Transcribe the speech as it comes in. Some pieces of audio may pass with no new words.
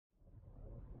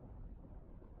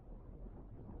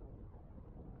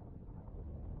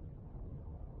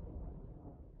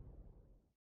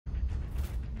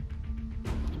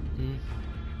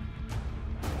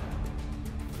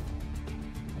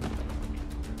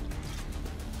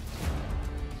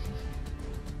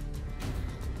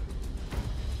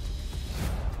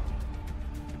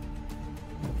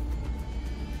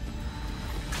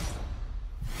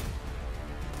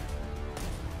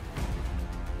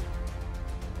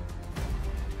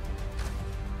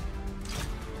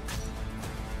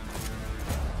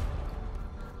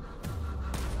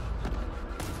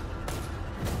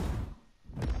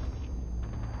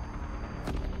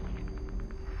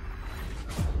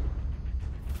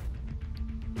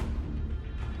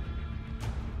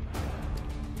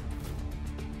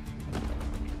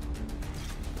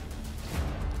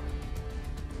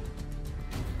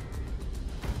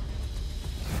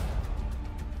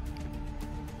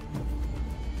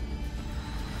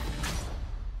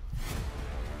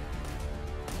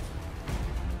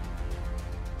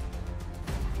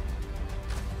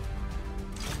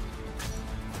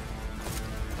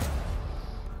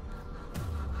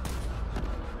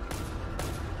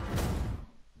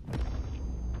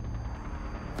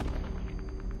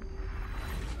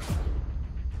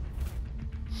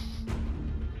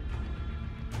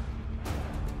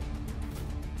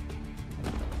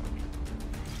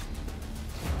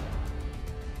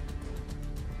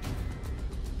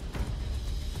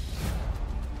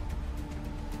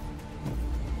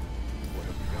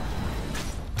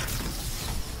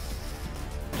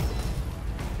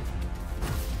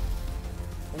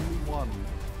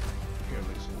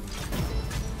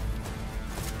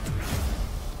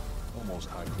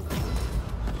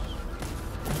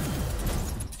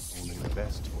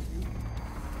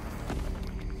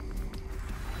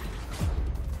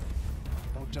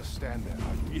stand there,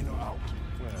 in or out.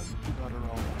 Well, you got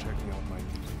around to checking out my... I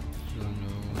don't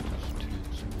know, this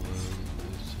takes a while.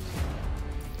 It's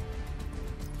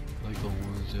like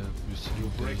always every single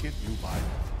You break it, you buy it.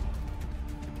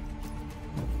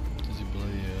 Does he play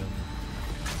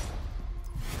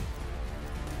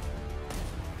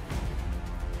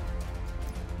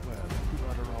Well, you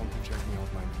got around to checking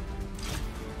out my...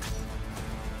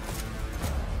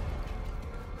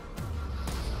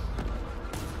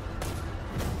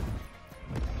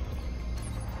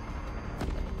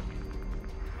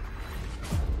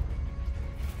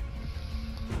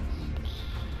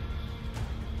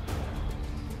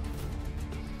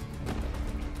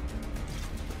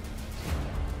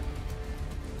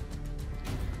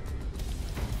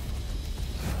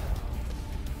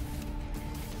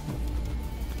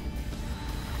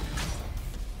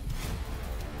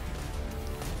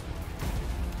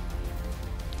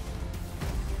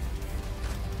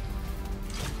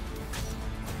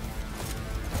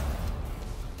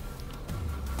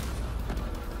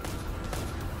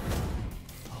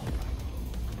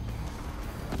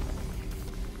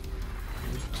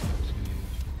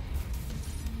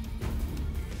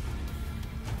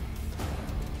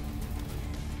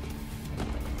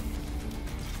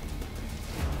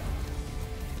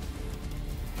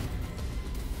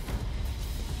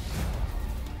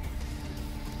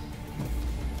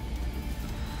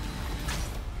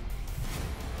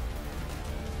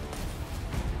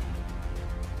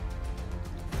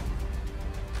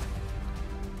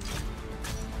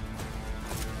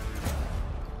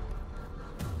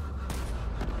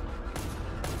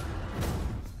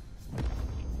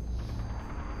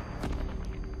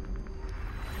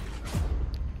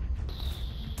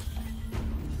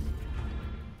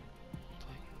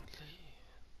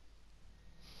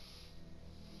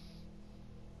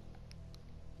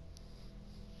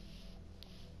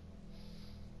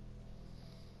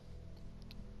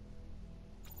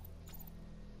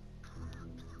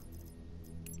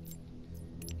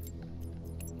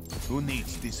 Who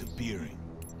needs disappearing?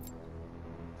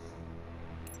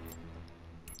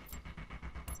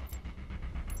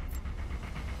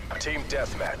 Team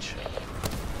deathmatch.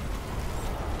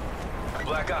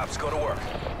 Black Ops, go to work.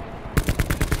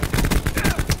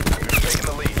 You're taking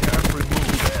the lead. Every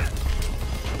move there.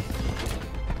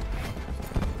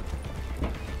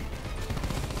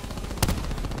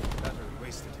 Battery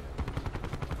wasted.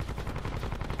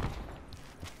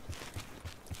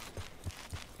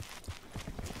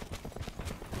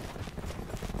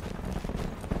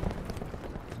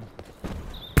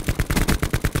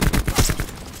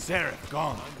 Sarah,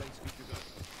 gone.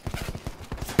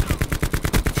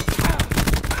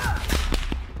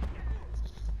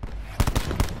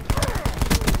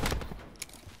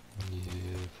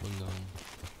 yeah, for now.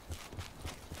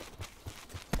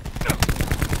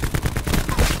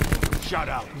 Shut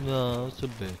up. No, it's a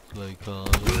bit like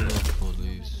not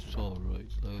fully. It's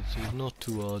alright. Like, it's not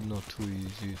too hard, not too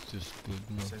easy. It's just good.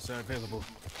 No. Sensor available.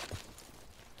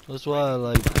 That's why I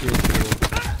like it.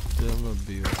 They'll not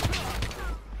be okay.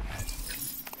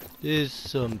 There's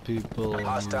some people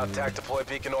Hostile TAC deploy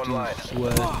beacon online.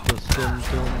 sweat or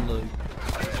something like.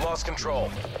 You've lost control.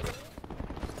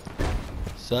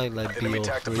 It's like Enemy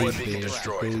TAC deploy BO3 beacon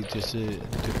destroyed. basically, just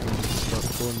different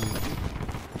stuff on you.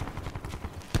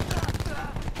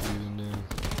 You know.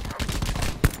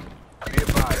 Be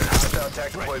advised, hostile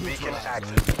TAC deploy beacon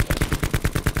active.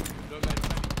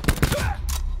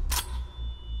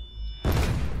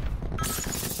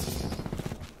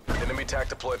 Enemy TAC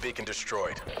deploy beacon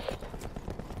destroyed.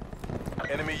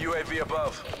 Enemy UAV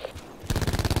above.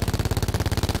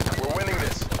 We're winning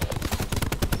this.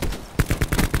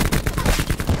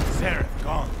 Sarah,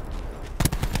 gone.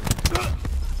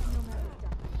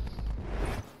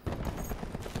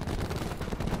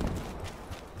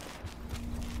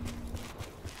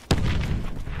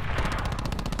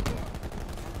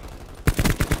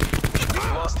 We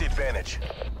lost the advantage.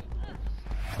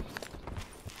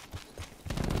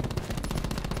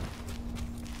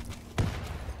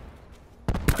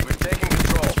 We've taken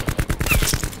control.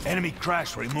 Enemy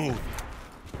crash removed.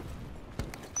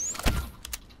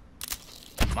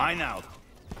 Mine out.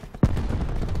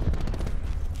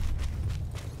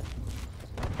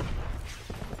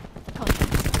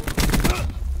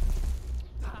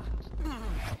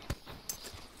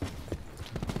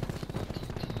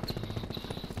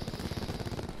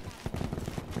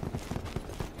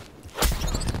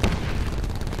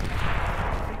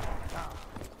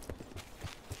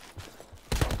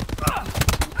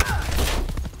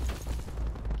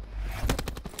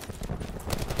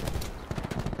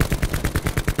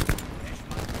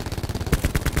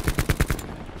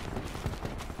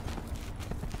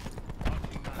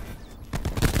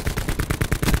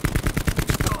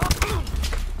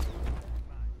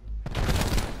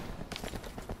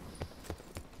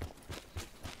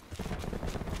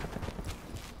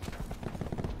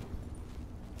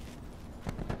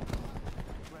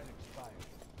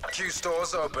 HQ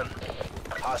stores open.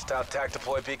 Hostile TAC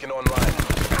deploy beacon online.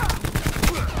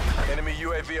 Enemy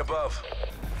UAV above.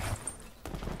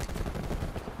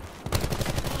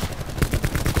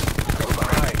 From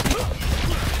behind.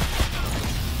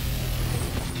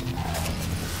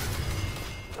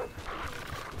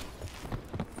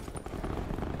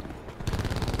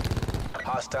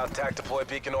 Hostile TAC deploy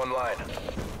beacon online.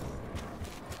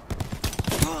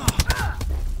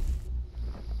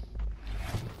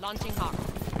 Launching Hawk.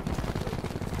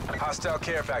 Hostile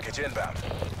care package inbound.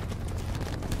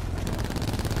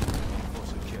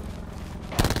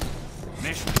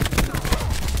 Mission.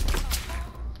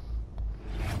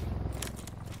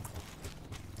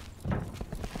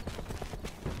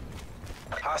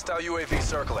 Hostile UAV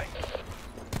circling.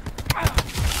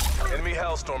 Enemy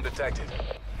Hellstorm detected.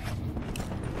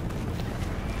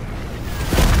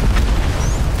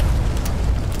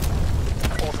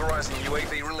 Authorizing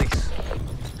UAV release.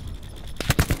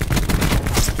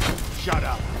 Shut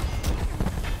up.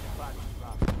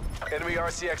 Enemy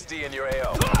RCXD in your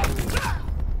AO.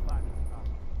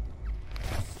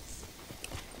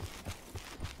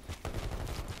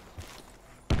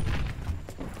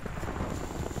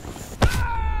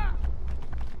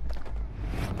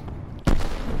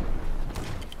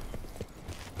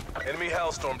 Enemy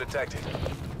Hellstorm detected.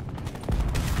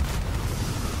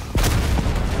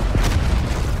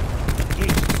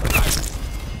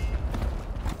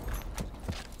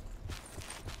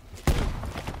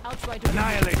 Outside of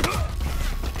Annihilate.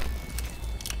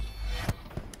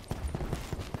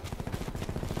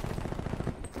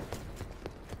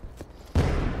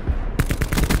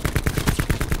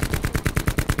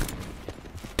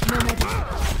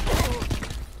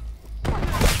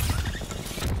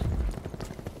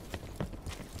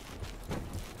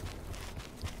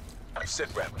 Sit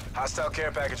rep. Hostile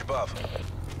care package above.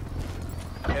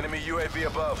 Enemy UAV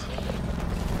above.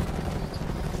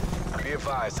 Be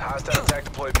advised, hostile attack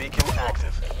deploy beacon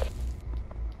active.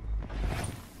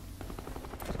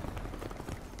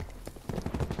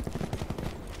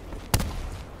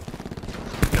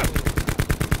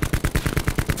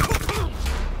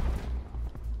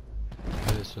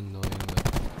 It's annoying.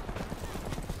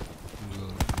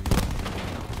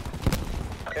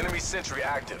 Enemy sentry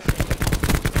active.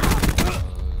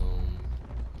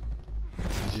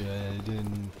 Yeah,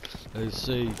 then I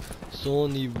say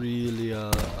Sony really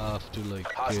after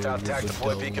like Hostile attack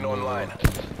deploy beacon online.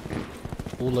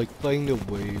 Or like find a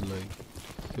way like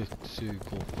fix it,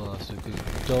 go faster.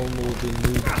 Cause downloading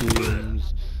new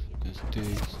games just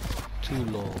takes too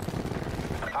long.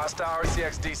 Hostile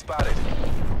RCXD spotted.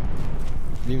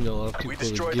 Even though I have to We put a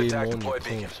destroyed the game attack on deploy your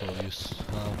beacon. console, you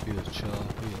have your chart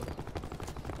here.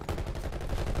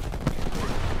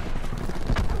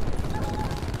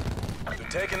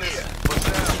 Taking this. Push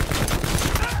down.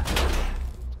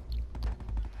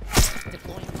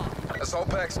 deploying Hawk. Assault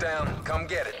pack's down. Come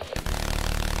get it.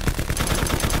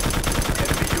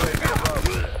 Enemy UAV above.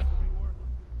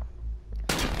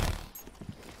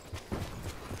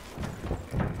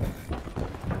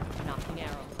 Knocking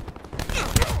arrow.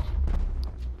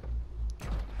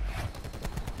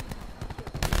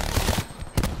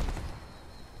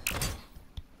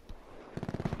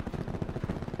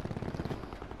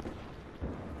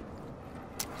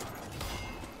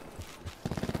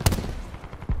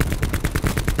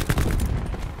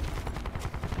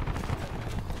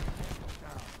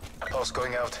 Pulse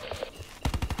going out.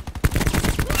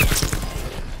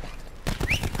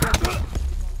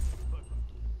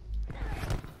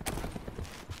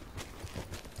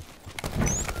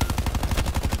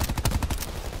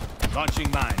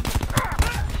 Launching mine.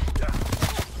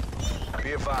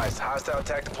 Be advised, hostile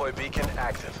attack deploy beacon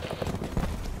active.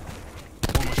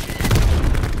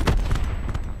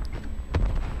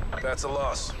 That's a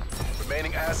loss.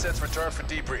 Remaining assets return for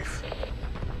debrief.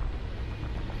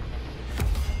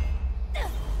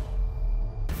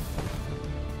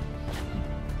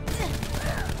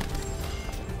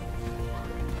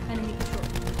 Enemy control.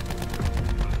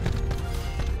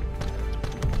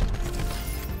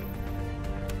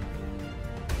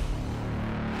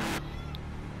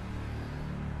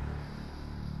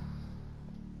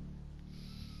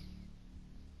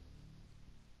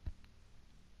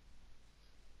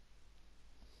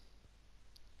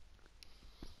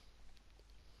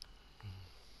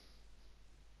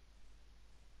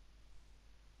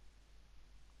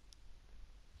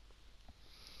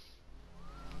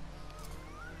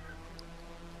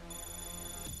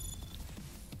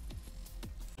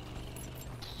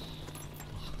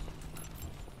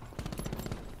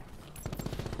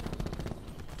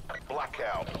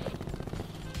 Blackout.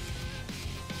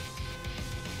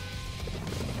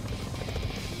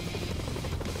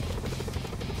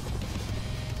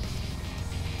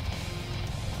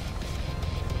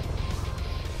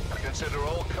 Consider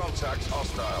all contacts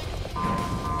hostile.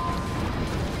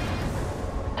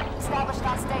 Established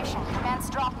on station. Commence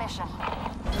drop mission.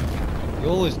 You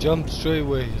always jump straight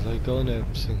away, like on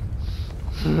everything.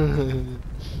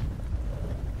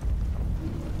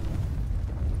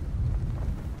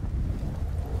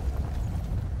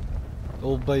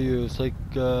 Oh, by you, it's like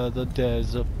the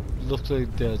desert. Looks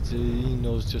like desert. He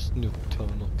knows just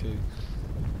Nuketown, okay.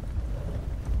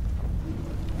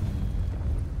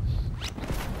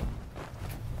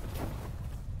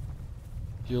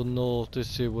 You'll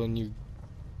notice it when you,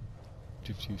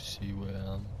 if you see where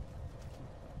I am.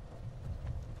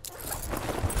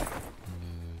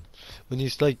 When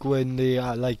it's like when they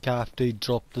like after they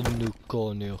drop the nuke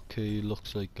on it, okay, it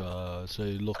looks like so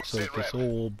it looks like it's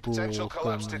all broken. Potential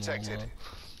collapse detected.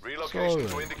 Relocation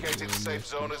to indicated safe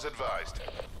zone is advised.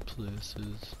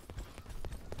 Places.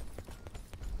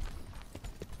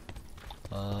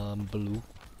 Blue.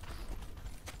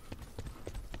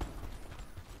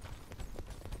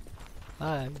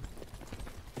 Hi.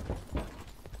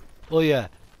 Oh yeah.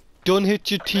 Don't hit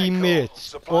your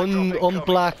teammates. On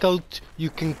blackout,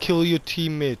 you can kill your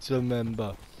teammates.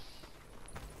 Remember.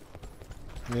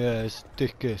 Yeah, it's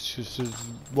dickish. This is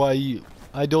why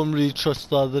I don't really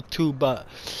trust the other two. But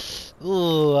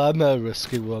oh, I'm a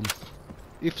risky one.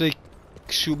 If they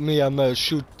shoot me, I'm gonna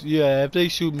shoot. Yeah, if they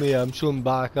shoot me, I'm shooting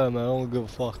back at them. I don't give a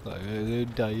fuck. Like they're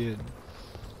dying.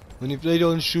 And if they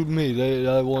don't shoot me,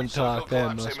 I won't attack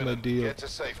them. That's my deal. Get to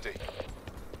safety.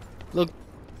 Look.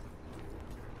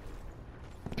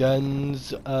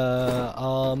 Guns,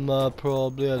 armor,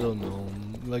 probably, I don't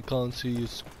know. I can't see you.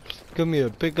 Come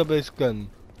here, pick up this gun.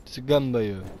 It's a gun by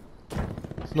you.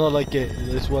 It's not like it,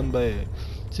 there's one by you.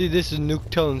 See, this is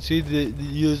Nuketown. See,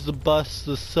 use the bus,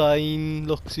 the sign.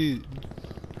 Look, see.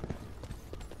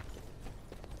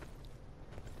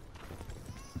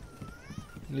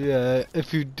 Yeah,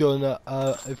 if you don't,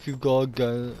 if you got a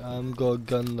gun, got a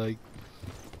gun, like.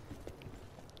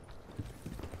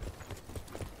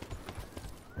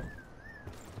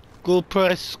 Go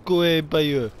press square by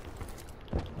you.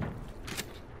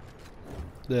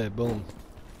 There, boom.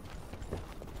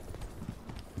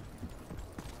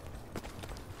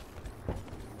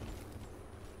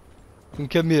 And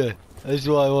come here. That's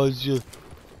what I want you.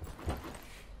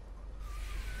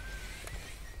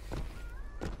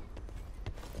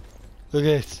 Look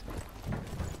at this.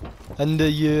 Under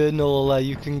you and all that,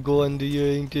 you can go under you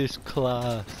in this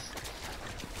class.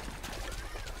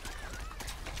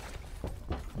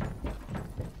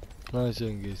 Nice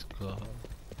in this class.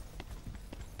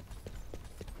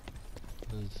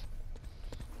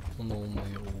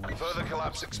 Further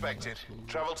collapse expected.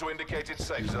 Travel to indicated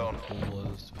safe zone.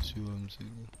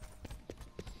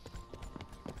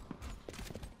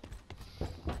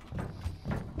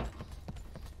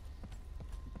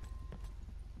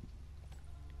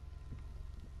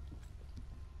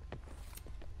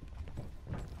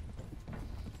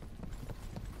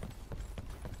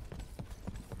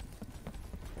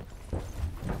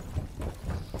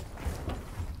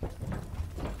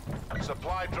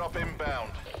 Supply drop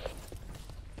inbound.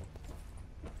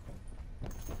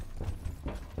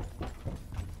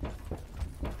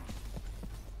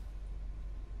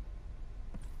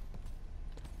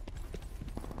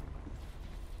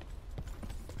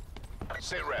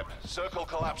 Sit rep. Circle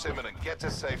collapse imminent. Get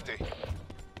to safety.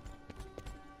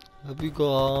 Have you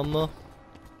got armor?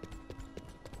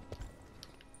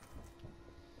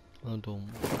 I don't.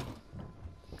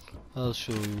 I'll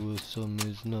show you where some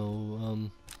is now.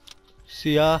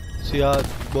 See ya,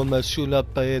 when we're shooting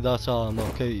up by that's armor,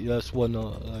 okay, that's one,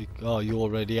 like, oh, you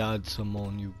already had some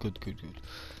on you, good.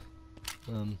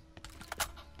 And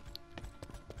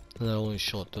I only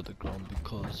shot to the ground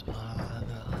because,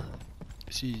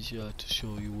 it's easier to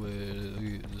show you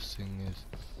where this thing is.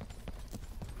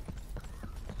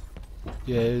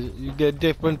 Yeah, you get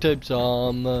different types of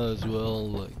armor as well,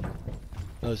 like,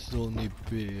 that's the only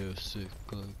basic,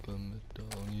 like, down,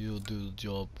 you'll do the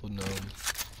job for now.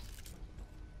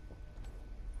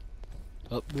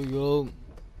 Up we go.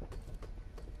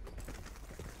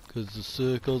 Cause the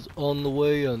circle's on the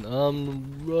way and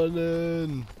I'm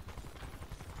running.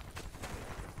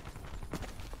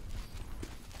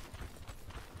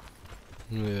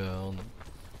 Yeah, I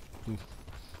know.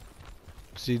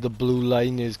 See, the blue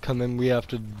line is coming, we have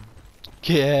to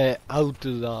get out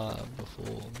of that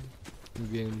before we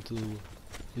get into,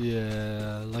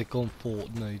 yeah, like on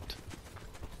Fortnite.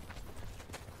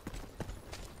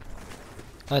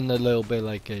 And a little bit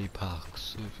like Apex.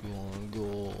 Apex if you want to go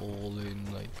all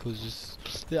in, like, cause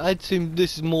I'd say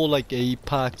this is more like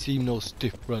Apex, even though it's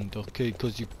different, okay?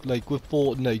 Cause you, like, with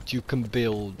Fortnite you can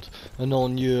build, and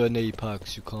on you and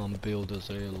Apex you can't build as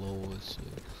Halo, so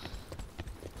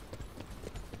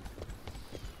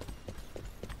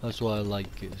that's what I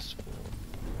like it for.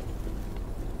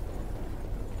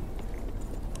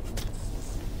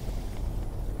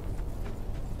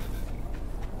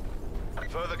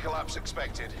 Further collapse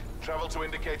expected. Travel to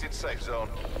indicated safe zone.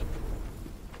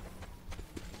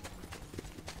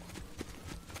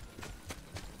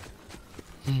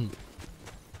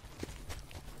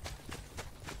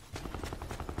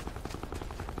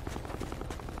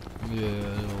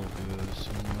 Yeah, obvious.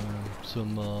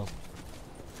 Some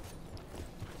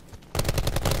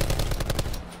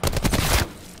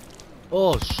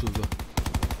oh, sugar.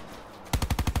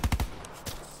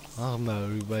 I'm gonna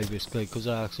revive this guy because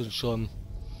I actually shot him.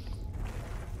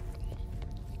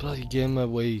 Bloody get him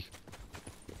away.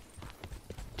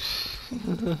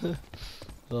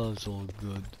 That's all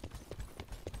good.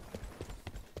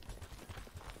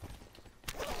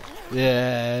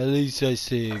 Yeah, at least I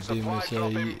saved him.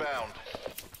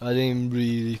 I didn't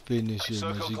really finish him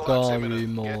as he gone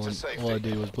remount. All I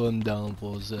did was put him down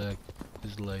for a sec.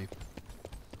 His life.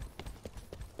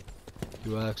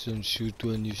 You accident shoot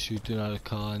when you're shooting at a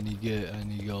car and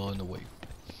you go on the way.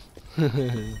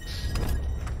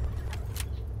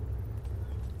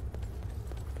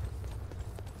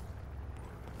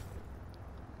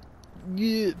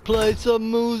 Yeah, play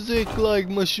some music like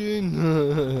machine.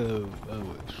 I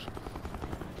wish.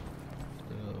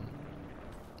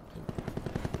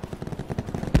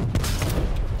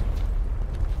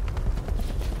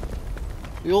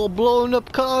 You're blowing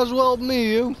up cars, well,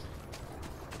 me, you.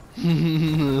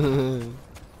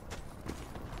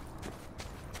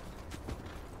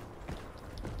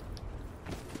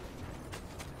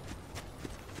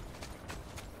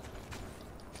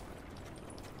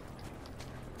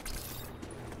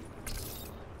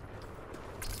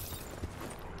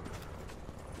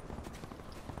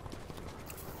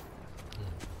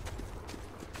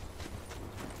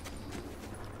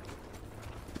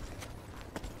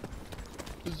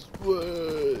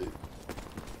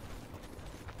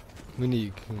 We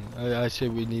need, I say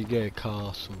we need to get a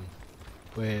car soon,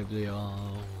 wherever they are.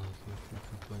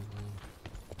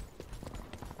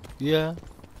 Yeah.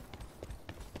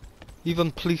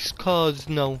 Even police cars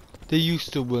now, they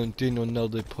used to weren't in, or now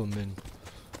they put them in.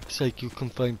 It's like you can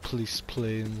find police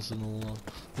planes and all that.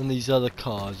 And these other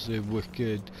cars, they're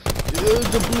wicked. Yeah,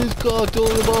 the police car,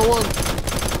 talking about one.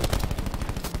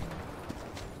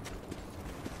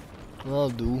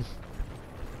 I'll do.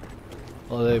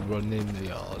 Oh, they run in the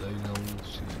yard, I know.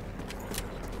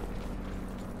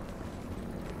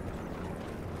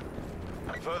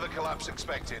 Further collapse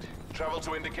expected. Travel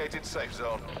to indicated safe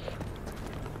zone.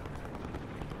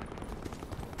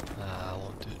 Ah, I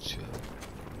wanted to.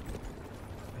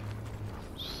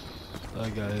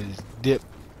 That guy's dipped.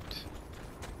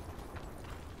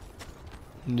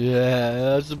 Yeah,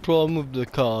 that's the problem with the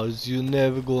cars. You're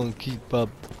never going to keep up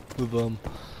with them.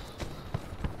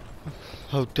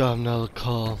 Oh damn, another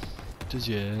car. Does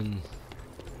you in?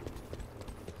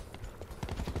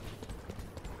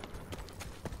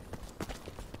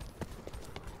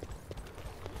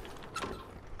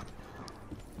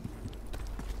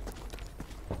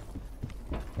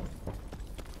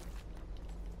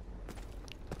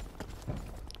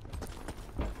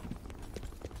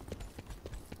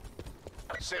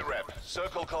 Sit rep.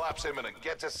 Circle collapse imminent.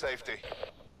 Get to safety.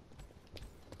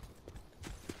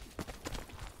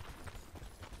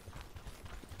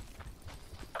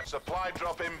 Supply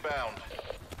drop inbound.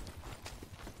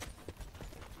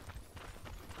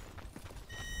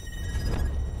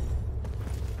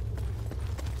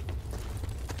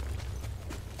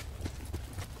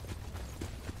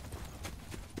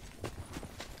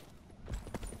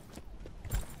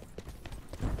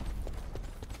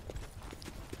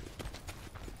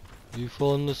 You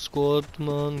found the squad,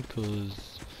 man?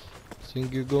 Cause I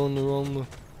think you're going the wrong way.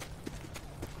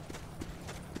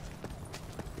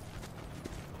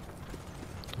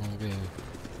 Okay.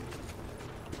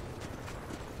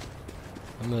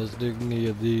 I must dig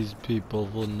near these people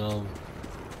for now.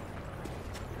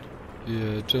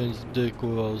 Yeah, try and stick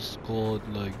with our squad,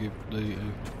 like if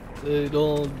they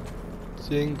don't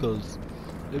think us,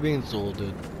 they're being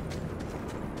sorted.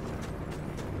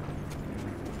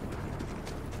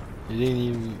 You didn't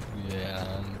even, yeah,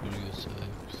 I'm pretty safe.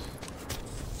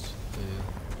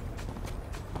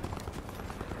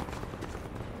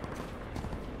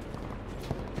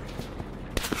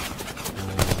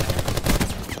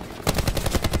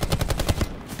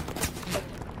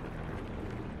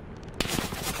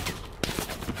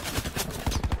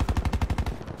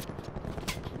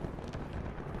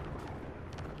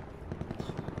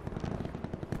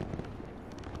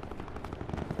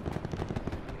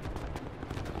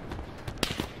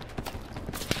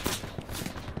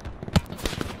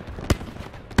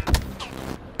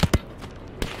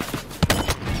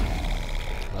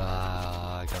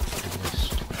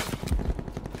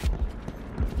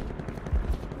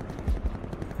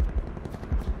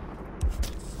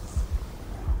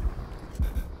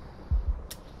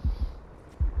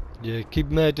 Yeah, keep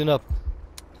mating up.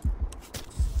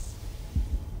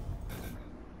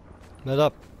 Mate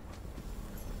up.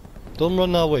 Don't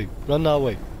run that way. Run that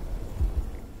way.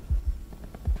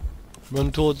 Run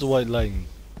towards the white line.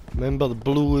 Remember, the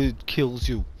blue it kills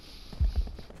you.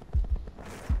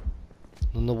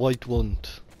 And the white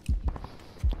won't.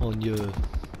 On your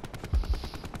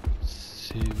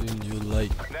saving your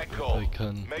life. Net If call. I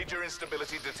can. Major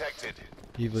instability detected.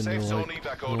 Even Safe though zone like,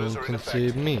 evac no orders one are in can effect.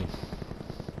 save me.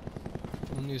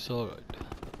 And it's alright.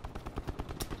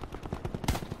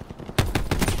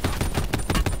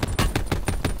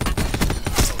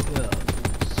 Yeah.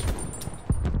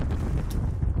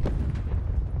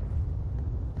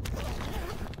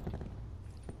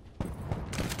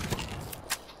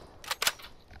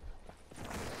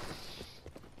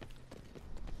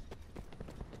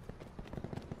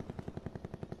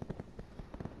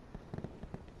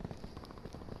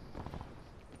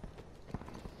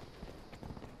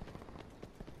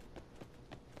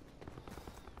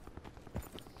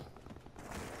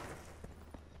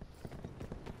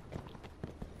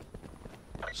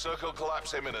 Circle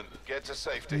collapse imminent. Get to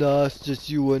safety. No, it's just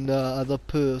you and that other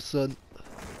person.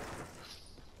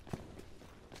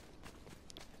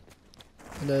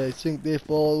 And I think they're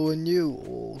following you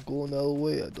or going our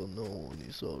way, I don't know,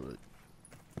 it's alright.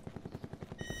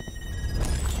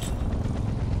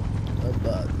 Not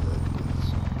bad,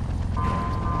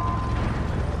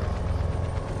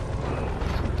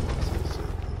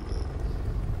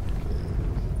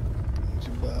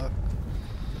 back.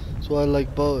 So I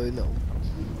like bow now.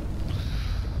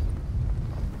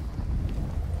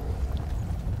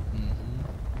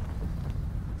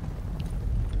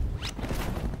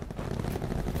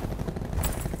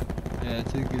 Yeah, I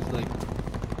think it's like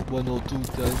 1 or 2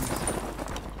 times.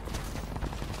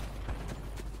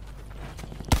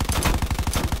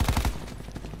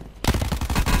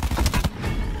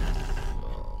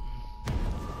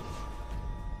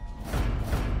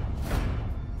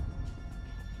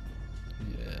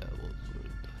 Yeah, what's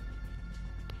it?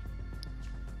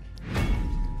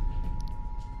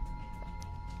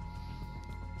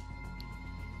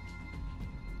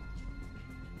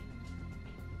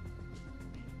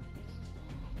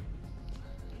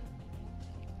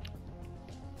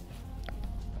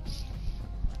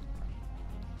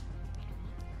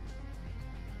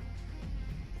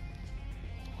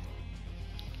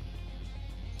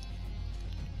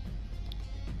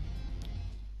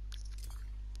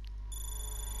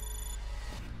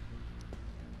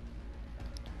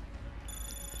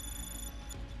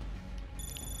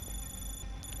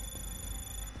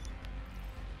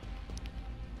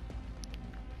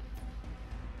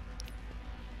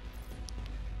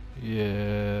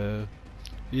 Yeah,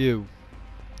 you.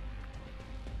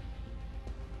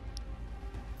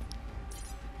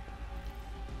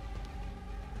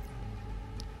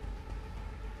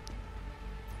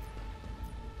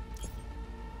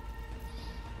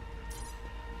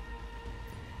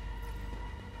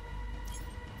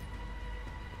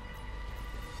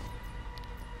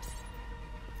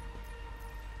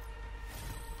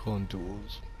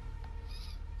 Contours.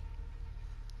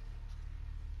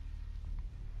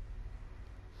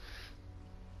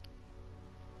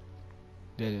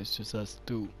 Then it's just us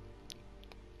two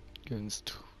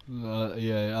against,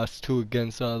 yeah, us two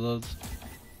against others.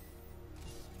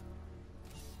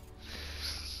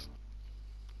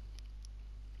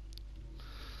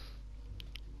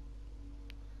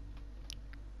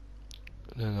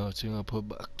 Then I think I'll put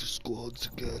back to squads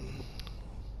again.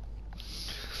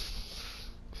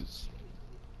 'Cause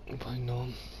why not?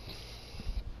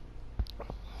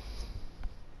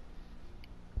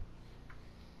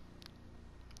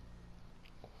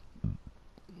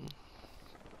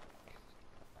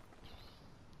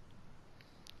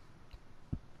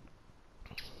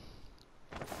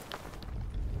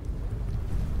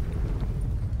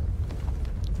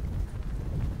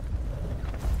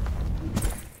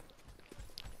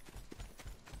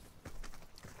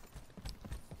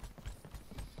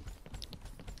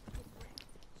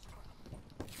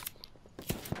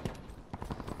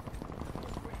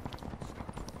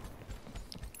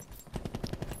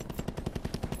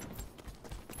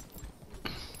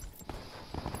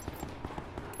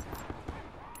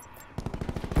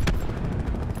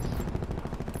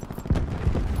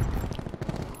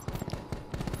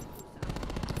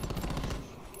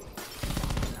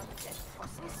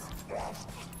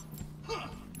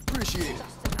 Appreciate it.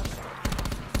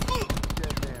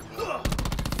 Dead man one.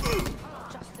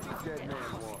 Dead man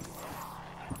one.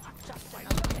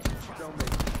 Don't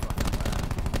make me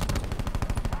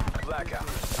Blackout.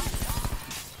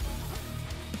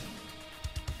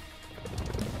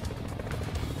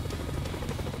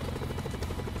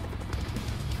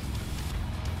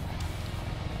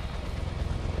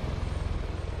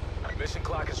 Mission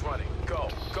clock is running. Go,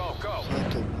 go, go. I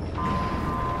don't know.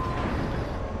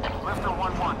 Lifter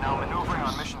 1-1 now maneuvering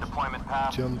on mission deployment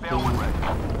path. Jump Bail when ready.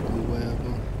 or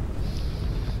whatever.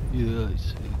 Yeah, I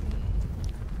see.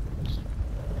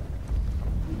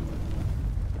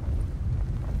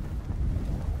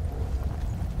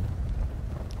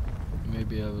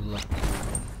 Maybe I would like to.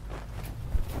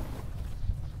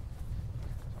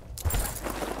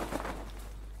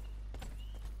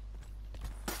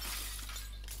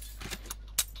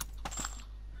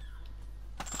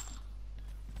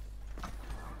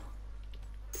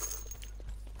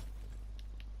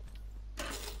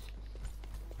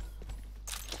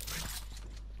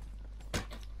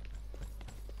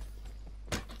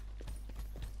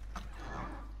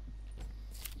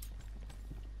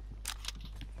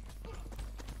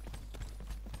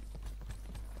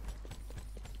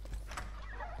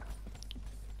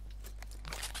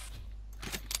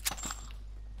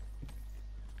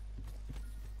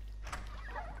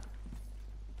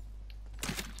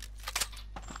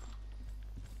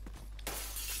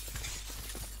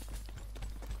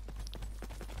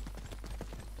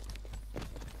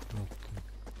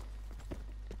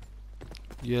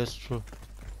 Yes, true.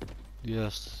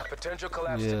 Yes. Potential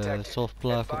collapse Yeah, detected. soft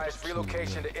black Advise ops,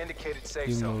 relocation yeah. to indicated safe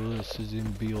You zone. know, this is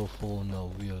in BO4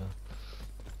 now, yeah.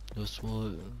 That's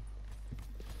what.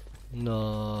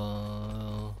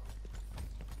 No.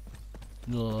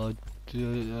 No,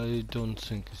 I don't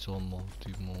think it's on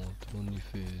multi-mode, only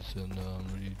phase, and I don't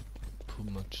really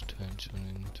put much attention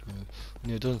into it.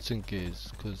 Yeah, I don't think it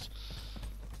is, because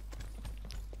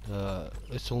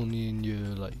it's only in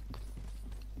your, like,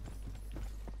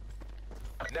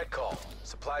 Net call.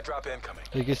 Supply drop incoming.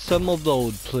 I guess some of the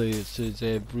old places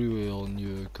everywhere on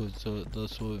you, because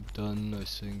that's what I've done, I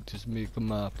think, just make the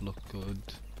map look good.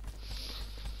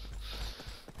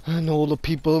 And all the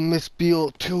people miss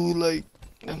BO2, like,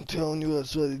 I'm telling you,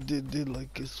 that's what they did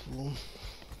like this for.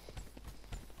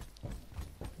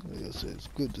 Like I said, it's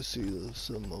good to see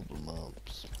some of the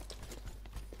maps.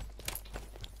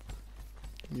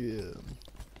 Yeah.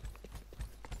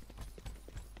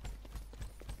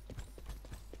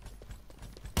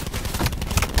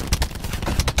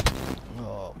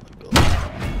 Oh my god.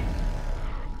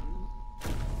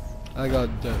 I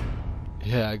got down.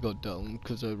 Yeah, I got down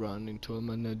because I ran into him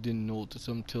and I didn't notice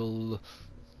him till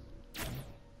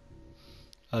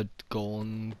I'd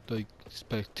gone, like,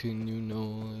 expecting, you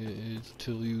know, it's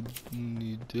till you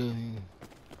need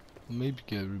maybe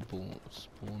get reborn,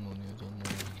 spawn on you, I don't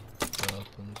know if that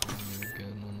happens on you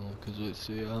again or not, because I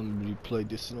say I haven't really played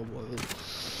this in a while.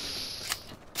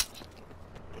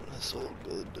 That's all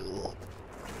good though.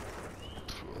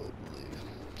 Probably,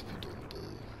 if you don't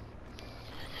die.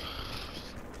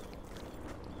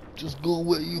 Just go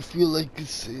where you feel like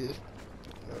it's safe.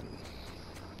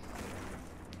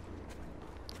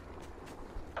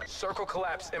 Circle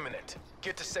collapse imminent.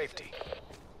 Get to safety.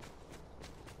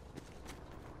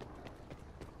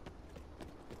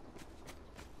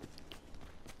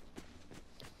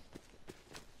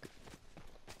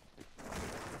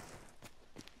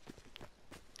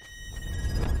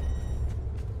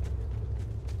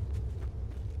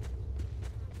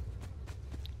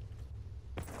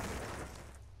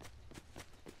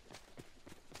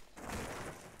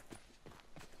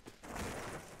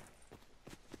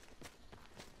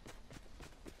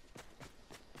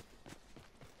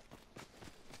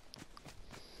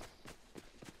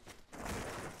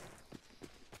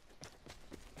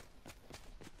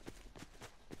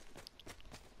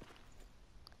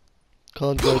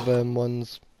 Can't drive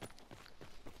M1s.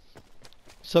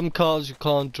 Some cars you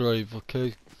can't drive,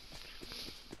 okay?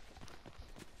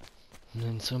 And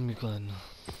then some you can.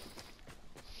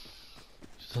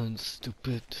 Sounds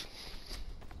stupid.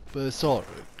 But it's alright,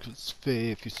 it's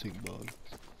fair if you think about it.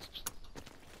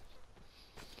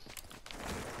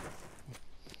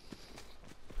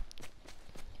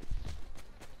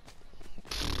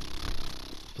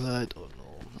 But I don't know.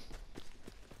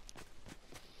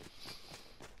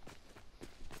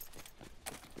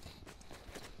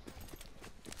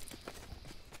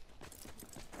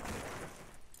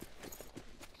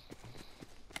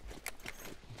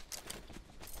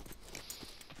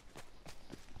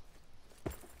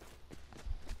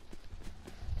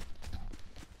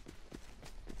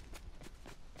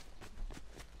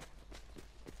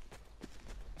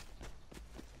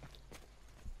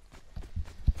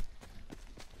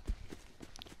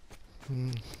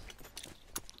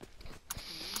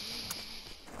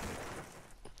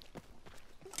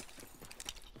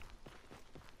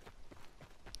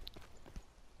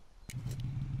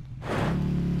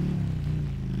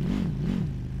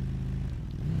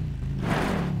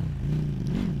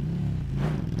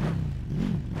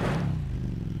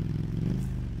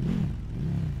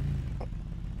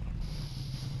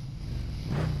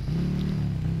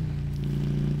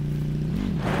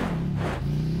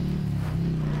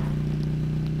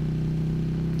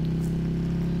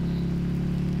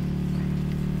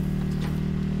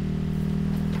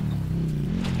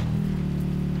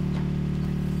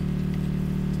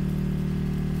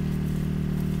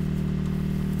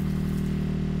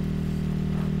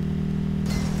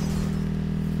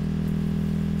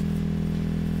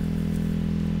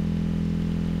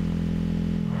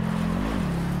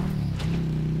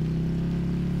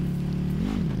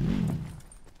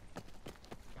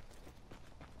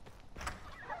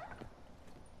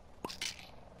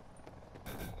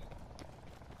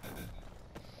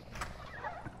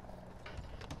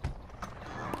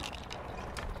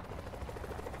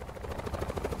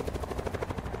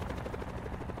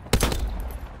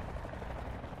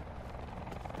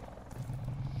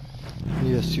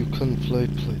 Yes, you can fly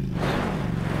planes.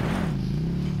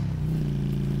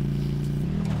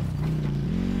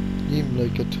 Even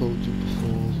like I told you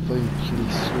before, find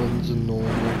police ones and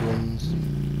normal ones.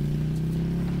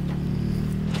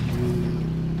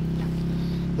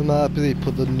 I'm happy they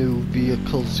put the new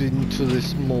vehicles into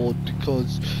this mod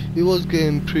because it was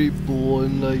getting pretty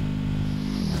boring, like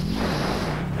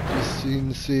just seeing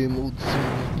the same old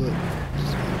thing, but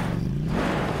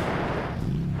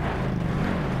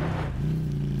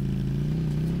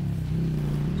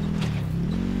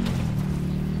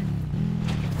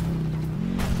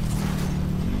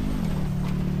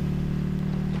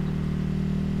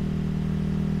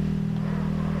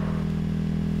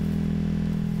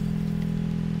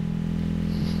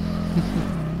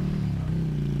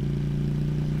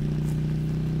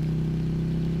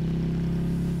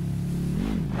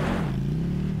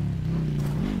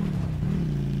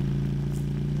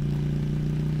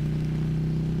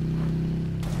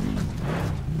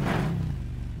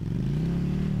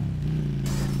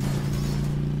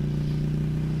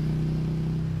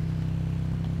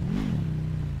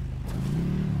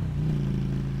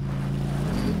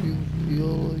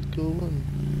going.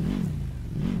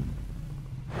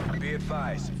 Be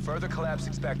advised, further collapse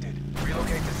expected.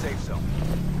 Relocate to safe zone.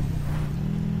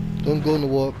 Don't go in the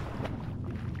warp.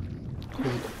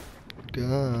 Good.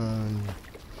 Gone.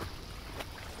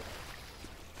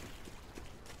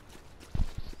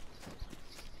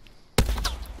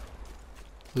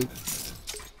 Oop.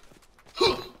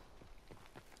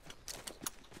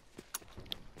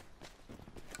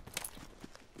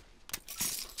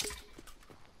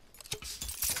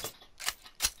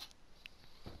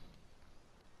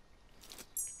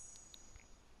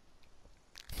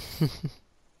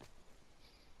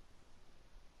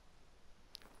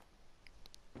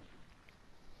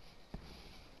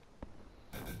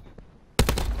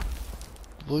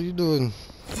 What are you doing?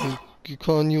 You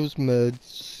can't use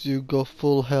meds. You got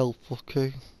full health,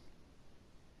 okay?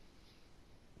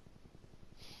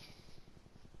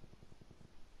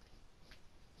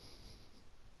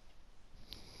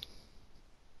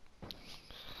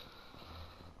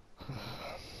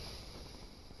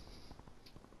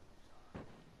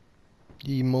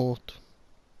 Emote.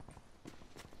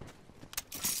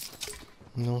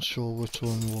 I'm not sure which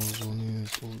one was on here,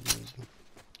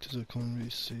 because I can't really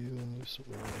see on this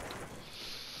one.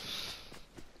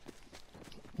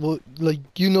 What, like,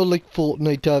 you know, like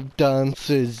Fortnite have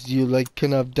dances, you like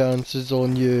can have dances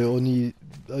on you,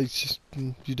 I just,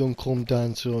 you don't call them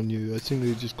dancer on you, I think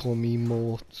they just call them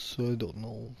emotes, so I don't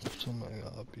know, something like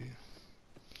that.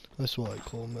 That's what I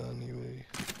call them anyway.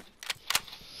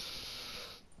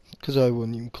 Because I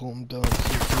wouldn't even call them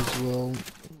dances as well.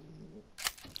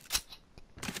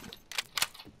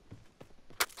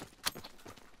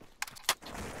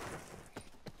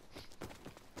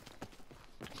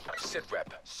 Sit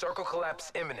rep. Circle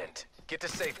collapse imminent. Get to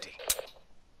safety.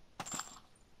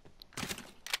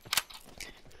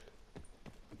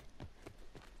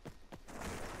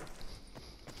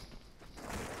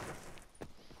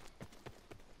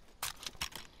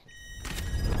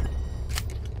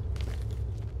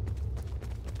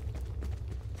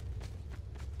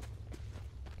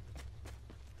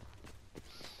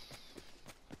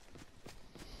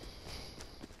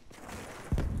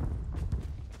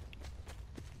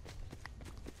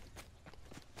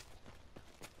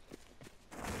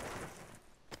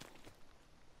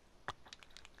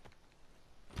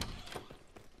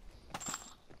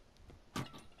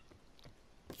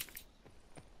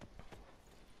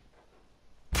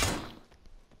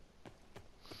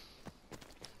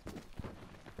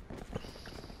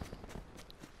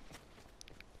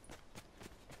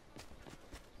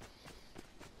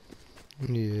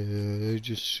 Yeah, I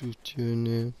just shoot you in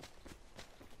there.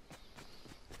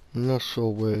 I'm not sure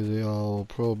where they are,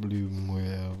 probably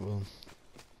wherever.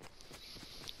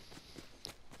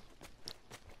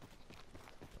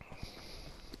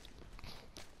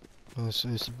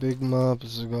 It's a big map,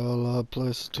 it's got a lot of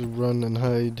places to run and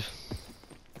hide.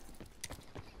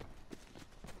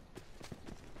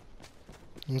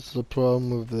 That's the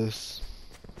problem with this.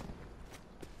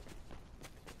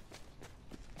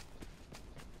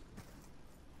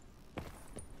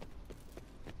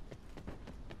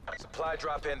 Supply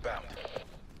drop inbound.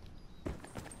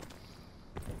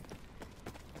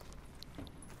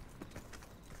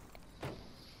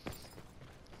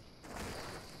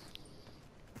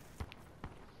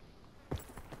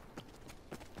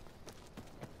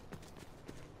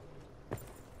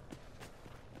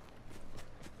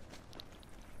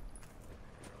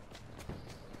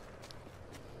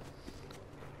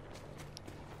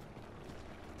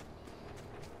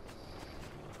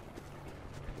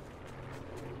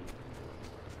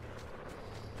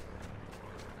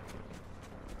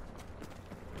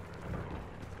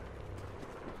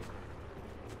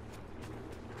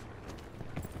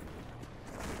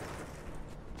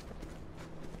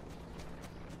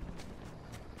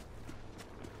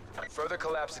 Further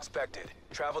collapse expected.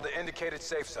 Travel to indicated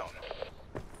safe zone.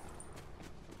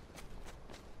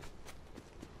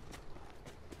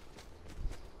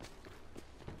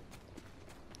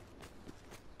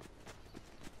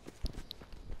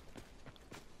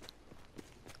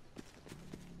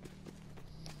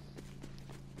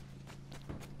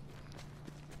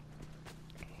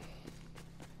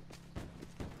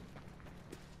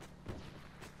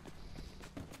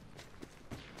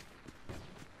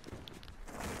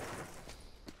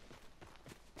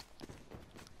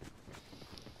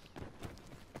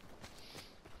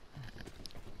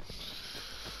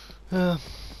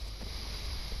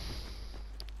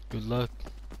 Good luck.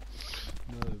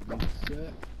 No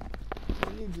reset.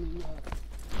 Good luck.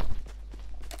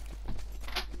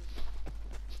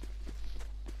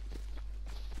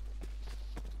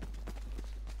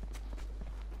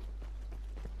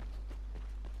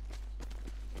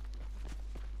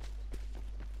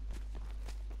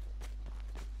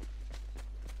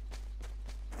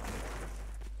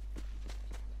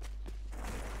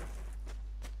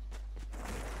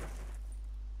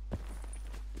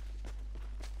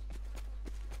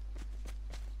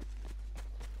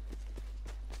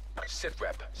 Sit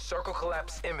rep. Circle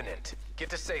collapse imminent.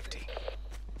 Get to safety.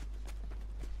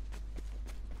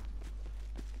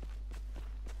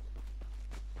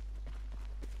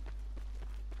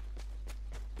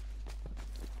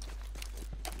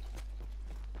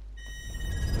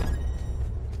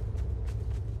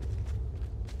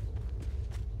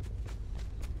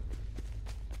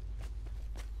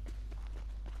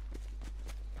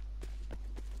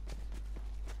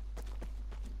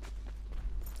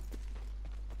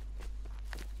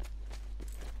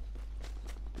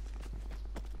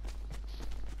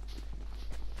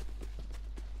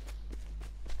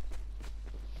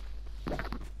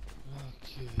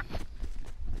 Okay.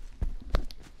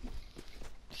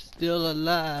 Still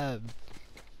alive.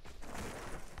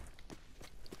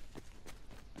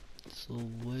 So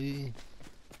wait.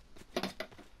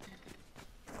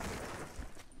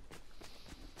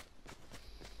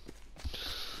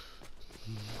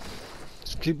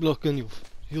 Just keep looking.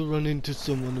 You'll run into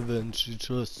someone eventually.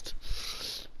 Trust.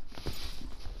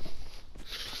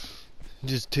 It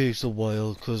just takes a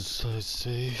while, 'cause I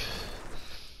say.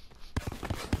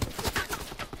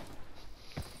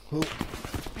 Oh.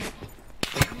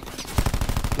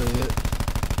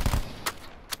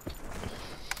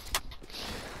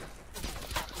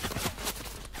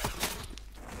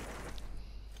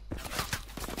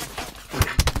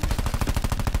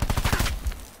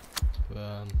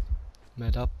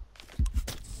 Med up.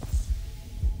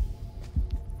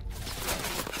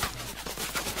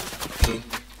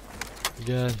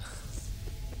 Again.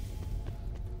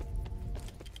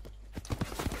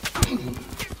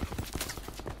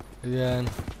 Again.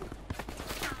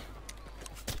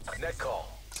 Net call.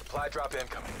 Supply drop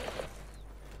incoming.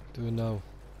 Do it now.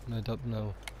 Med up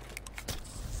now.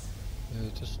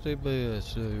 Just stay by here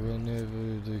so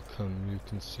whenever they come you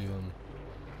can see them.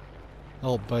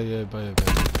 Oh, by here. Wait.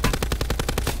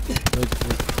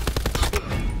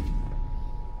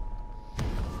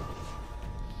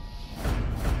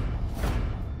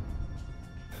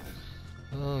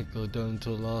 Oh, go down to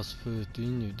the last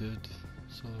 13 you did.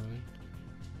 It's alright.